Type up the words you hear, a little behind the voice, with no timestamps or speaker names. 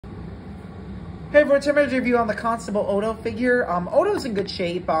Hey everyone, so I'm going to review on the Constable Odo figure. Odo's in good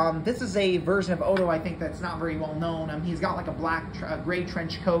shape. This is a version of Odo I think that's not very well known. He's got like a black, gray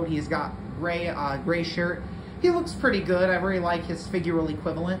trench coat. He's got gray shirt. He looks pretty good. I really like his figural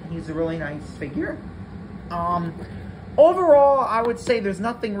equivalent. He's a really nice figure. Overall, I would say there's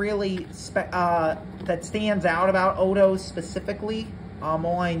nothing really that stands out about Odo specifically.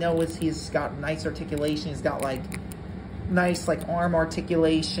 All I know is he's got nice articulation. He's got like nice like arm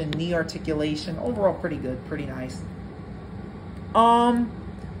articulation, knee articulation. Overall pretty good, pretty nice.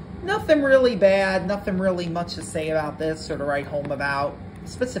 Nothing really bad, nothing really much to say about this or to write home about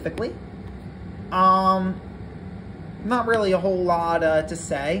specifically. Not really a whole lot to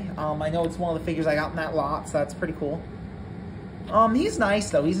say. I know it's one of the figures I got in that lot, so that's pretty cool. He's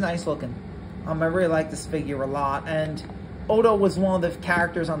nice though, he's nice looking. I really like this figure a lot, and Odo was one of the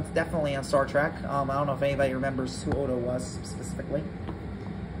characters definitely on Star Trek. I don't know if anybody remembers who Odo was specifically.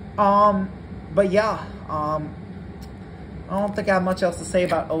 But yeah, I don't think I have much else to say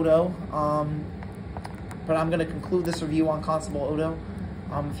about Odo. But I'm going to conclude this review on Constable Odo.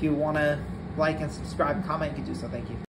 If you want to like and subscribe and comment, you can do so. Thank you.